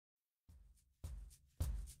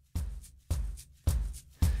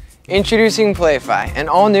Introducing Play-Fi, an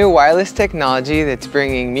all-new wireless technology that's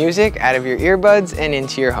bringing music out of your earbuds and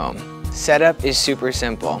into your home. Setup is super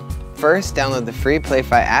simple. First, download the free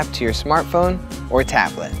Play-Fi app to your smartphone or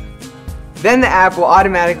tablet. Then the app will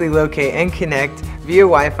automatically locate and connect via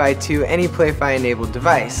Wi-Fi to any Play-Fi enabled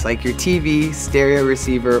device, like your TV, stereo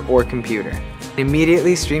receiver, or computer.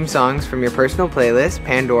 Immediately stream songs from your personal playlist,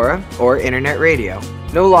 Pandora, or internet radio.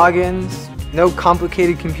 No logins, no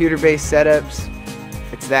complicated computer-based setups.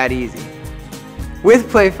 It's that easy.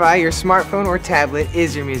 With Play-Fi, your smartphone or tablet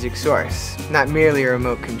is your music source, not merely a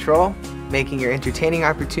remote control, making your entertaining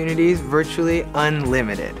opportunities virtually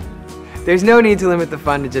unlimited. There's no need to limit the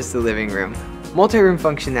fun to just the living room. Multi-room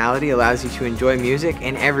functionality allows you to enjoy music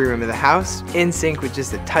in every room of the house, in sync with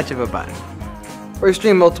just a touch of a button. Or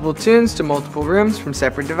stream multiple tunes to multiple rooms from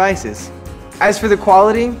separate devices. As for the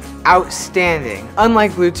quality, outstanding.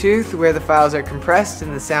 Unlike Bluetooth, where the files are compressed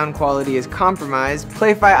and the sound quality is compromised,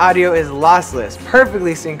 Play-Fi audio is lossless,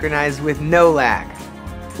 perfectly synchronized with no lag.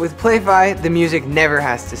 With Play-Fi, the music never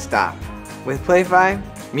has to stop. With Play-Fi,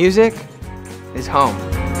 music is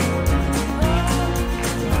home.